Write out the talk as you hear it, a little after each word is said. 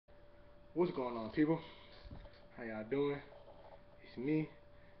What's going on, people? How y'all doing? It's me,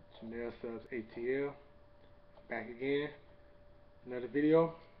 Chanel Subs ATL, back again. Another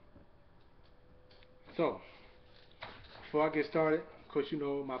video. So, before I get started, of course, you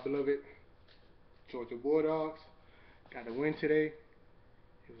know my beloved Georgia Bulldogs got a win today.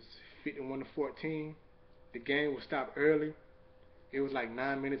 It was 51-14. The game was stopped early. It was like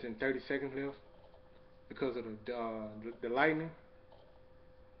 9 minutes and 30 seconds left because of the lightning.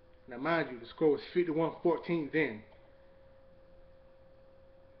 Now, mind you, the score was 51-14 then.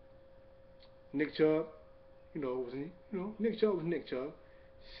 Nick Chubb, Nick Chubb was Nick Chubb.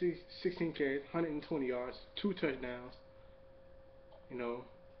 16 carries, 120 yards, 2 touchdowns. You know.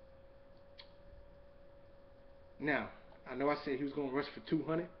 Now, I know I said he was going to rush for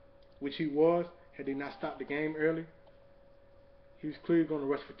 200, which he was. Had they not stopped the game early, he was clearly going to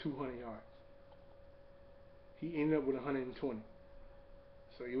rush for 200 yards. He ended up with 120.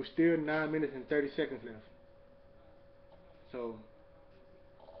 So it was still 9 minutes and 30 seconds left. So,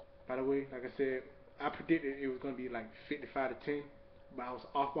 by the way, like I said, I predicted it was going to be like 55-10, but I was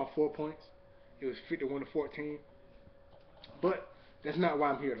off by 4 points. It was 51-14. But that's not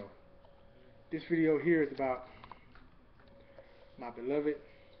why I'm here though. This video here is about my beloved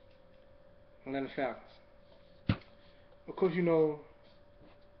Atlanta Falcons. Of course, you know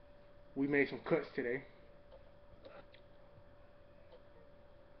we made some cuts today,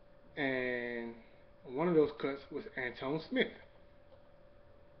 and one of those cuts was Antone Smith.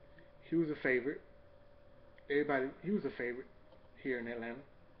 He was a favorite. He was a favorite here in Atlanta.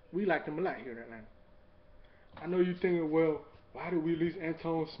 We liked him a lot here in Atlanta. I know you're thinking, well, why did we release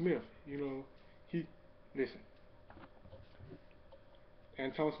Antone Smith? He, listen,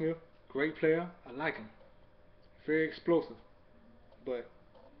 Antone Smith, great player. I like him. Very explosive. But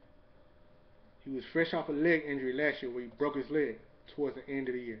he was fresh off a leg injury last year where he broke his leg towards the end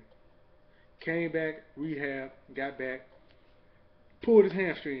of the year. Came back, rehab, got back, pulled his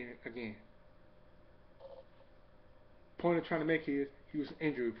hamstring again. Point of trying to make is he was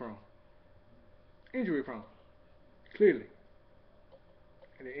injury prone. Injury prone. Clearly.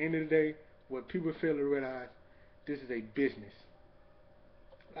 At the end of the day, what people fail to realize, this is a business.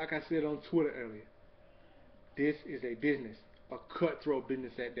 Like I said on Twitter earlier, this is a business. A cutthroat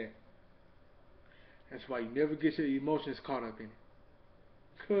business at that. That's why you never get your emotions caught up in it.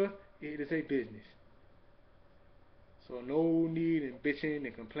 Because it is a business. So no need in bitching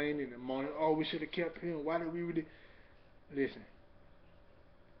and complaining and moaning, oh, we should have kept him. Why did we really... Listen.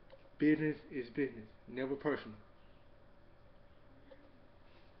 Business is business. Never personal.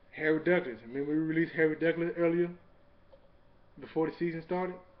 Harry Douglas. Remember we released Harry Douglas earlier? Before the season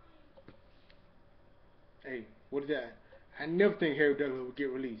started? Hey, what is that? I never think Harry Douglas would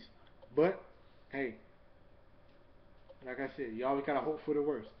get released. But, hey, like I said, you always gotta hope for the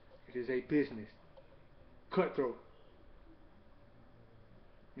worst. It is a business. Cutthroat.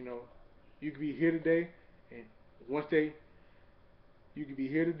 You know, you could be here today, and once they, you could be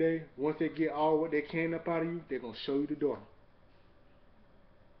here today, once they get all what they can up out of you, they're gonna show you the door.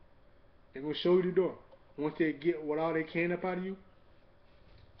 They're gonna show you the door. Once they get what all they can up out of you,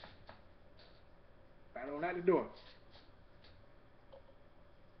 right on out the door.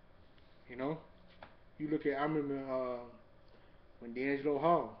 You know, you look at. I remember when D'Angelo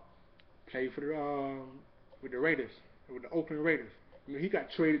Hall played for the with the Raiders, with the Oakland Raiders. I mean, he got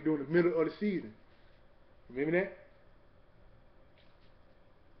traded during the middle of the season. Remember that?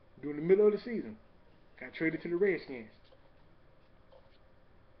 During the middle of the season, got traded to the Redskins.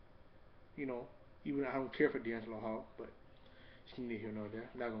 You know, even I don't care for D'Angelo Hall, but it's neither here nor there.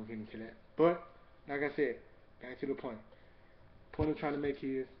 I'm not gonna get into that. But like I said, back to the point. The point I'm trying to make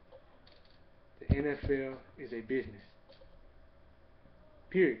is the NFL is a business.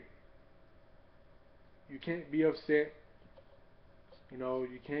 Period. You can't be upset. You know,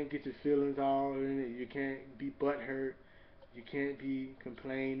 you can't get your feelings all in it. You can't be butthurt. You can't be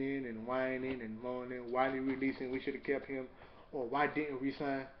complaining and whining and moaning. Why did we release him? We should have kept him. Or why didn't we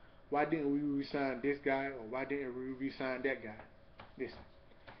sign? Why didn't we resign this guy? Or why didn't we resign that guy? Listen,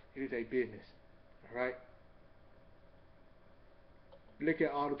 it is a business. All right. Look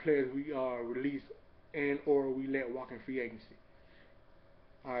at all the players we released and or we let walk in free agency.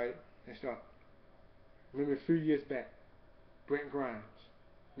 All right, let's start. Remember 3 years back, Brent Grimes.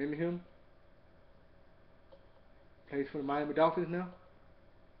 Remember him? Plays for the Miami Dolphins now.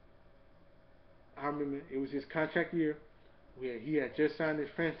 I remember it was his contract year where he had just signed his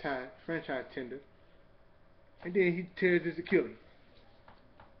franchise tender, and then he tears his Achilles,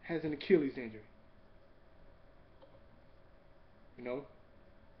 has an Achilles injury. You know,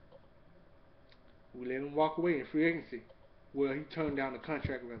 we let him walk away in free agency. Well, he turned down the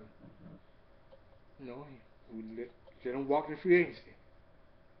contract rather. You know, we let him walk in free agency.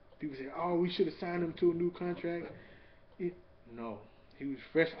 People say, "Oh, we should have signed him to a new contract." It, no, he was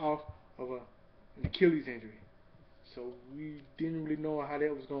fresh off of an Achilles injury, so we didn't really know how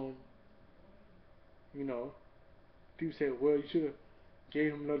that was going. You know, people say, "Well, you should have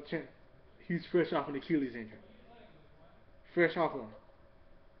gave him another chance." He's fresh off an Achilles injury, fresh off one.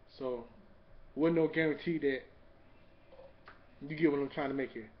 So, wasn't no guarantee that you get what I'm trying to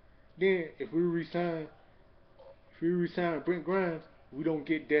make here. Then, if we resign Brent Grimes, we don't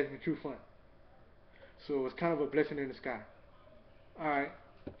get Desmond Trufant. So it's kind of a blessing in the sky. All right,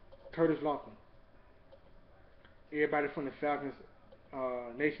 Curtis Lofton. Everybody from the Falcons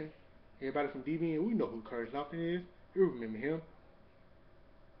Nation, everybody from DBN, we know who Curtis Lofton is. You remember him.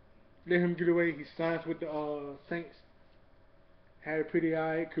 Let him get away. He signs with the Saints. Had a pretty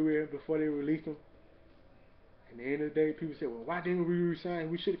alright career before they released him. At the end of the day, people say, "Well, why didn't we resign?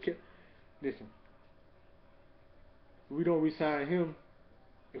 We should have kept." Listen, we don't resign him.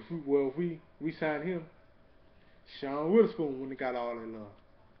 If we resign him, Sean Witherspoon wouldn't have got all that love.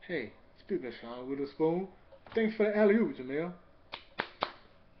 Hey, speaking of Sean Witherspoon, thanks for the alley-oop, Jamel.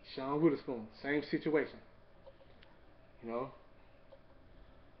 Sean Witherspoon, same situation. You know,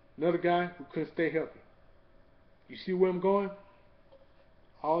 another guy who couldn't stay healthy. You see where I'm going?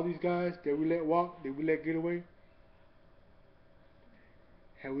 All these guys that we let walk, that we let get away.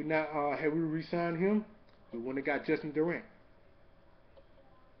 Had we re-signed him, we wouldn't have got Justin Durant.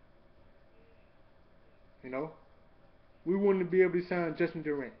 You know, we wouldn't be able to sign Justin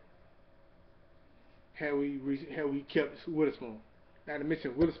Durant had we kept Witherspoon. Not to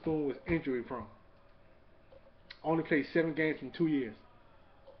mention Witherspoon was injury prone. Only played 7 games in 2 years.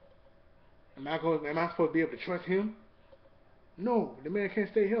 Am I supposed to be able to trust him? No, the man can't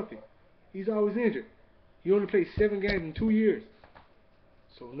stay healthy. He's always injured. He only played 7 games in 2 years.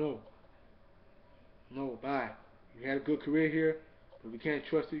 So no, bye. You had a good career here, but we can't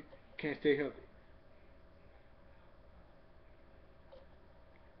trust you. You can't stay healthy.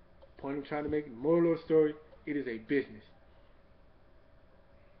 Point I'm trying to make, moral of the story, it is a business.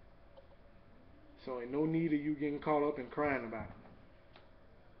 So ain't no need of you getting caught up and crying about it.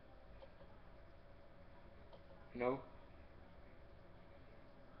 You know?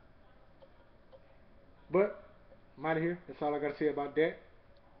 But I'm out of here. That's all I gotta say about that.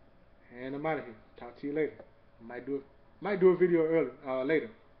 And I'm out of here. Talk to you later. Might do a video later.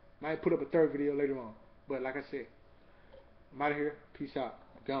 Might put up a third video later on. But like I said, I'm out of here. Peace out.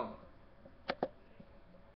 Gone.